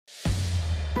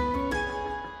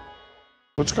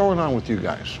What's going on with you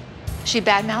guys? She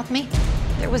badmouthed me.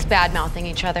 There was bad-mouthing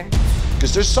each other.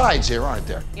 Because there's sides here, aren't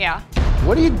there? Yeah.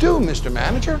 What do you do, Mr.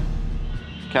 Manager?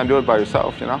 Can't do it by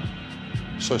yourself, you know?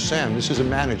 So, Sam, this is a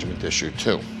management issue,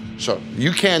 too. So,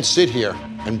 you can't sit here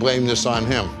and blame this on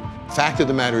him. Fact of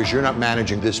the matter is you're not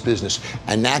managing this business,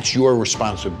 and that's your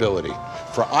responsibility.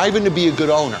 For Ivan to be a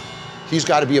good owner, he's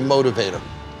got to be a motivator,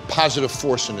 positive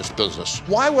force in this business.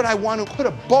 Why would I want to put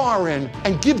a bar in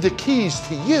and give the keys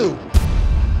to you?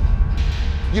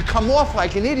 You come off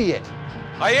like an idiot.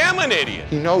 I am an idiot.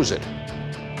 He knows it.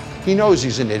 He knows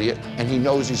he's an idiot, and he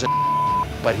knows he's a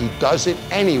but he does it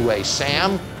anyway,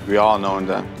 Sam. We all know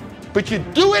that. But you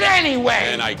do it anyway!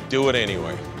 And I do it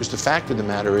anyway. Because the fact of the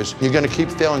matter is, you're gonna keep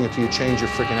failing until you change your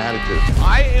freaking attitude.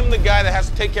 I am the guy that has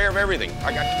to take care of everything.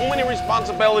 I got too many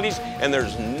responsibilities, and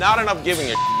there's not enough giving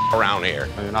a around here.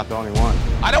 You're not the only one.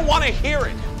 I don't want to hear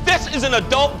it. This is an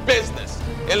adult business,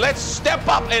 and let's step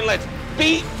up and let's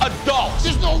be adults.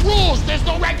 There's no rules, there's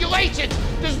no regulations,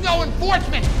 there's no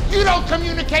enforcement. You don't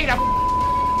communicate a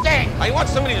thing. I want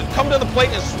somebody to come to the plate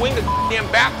and swing the damn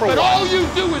bat for But once. all you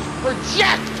do is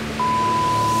project.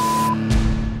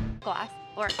 Glass.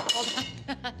 Or, hold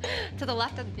on. To the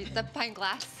left of the pint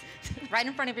glass. Right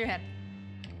in front of your head.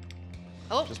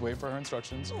 Oh. Just wait for her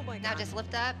instructions. Now just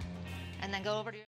lift up and then go over to your...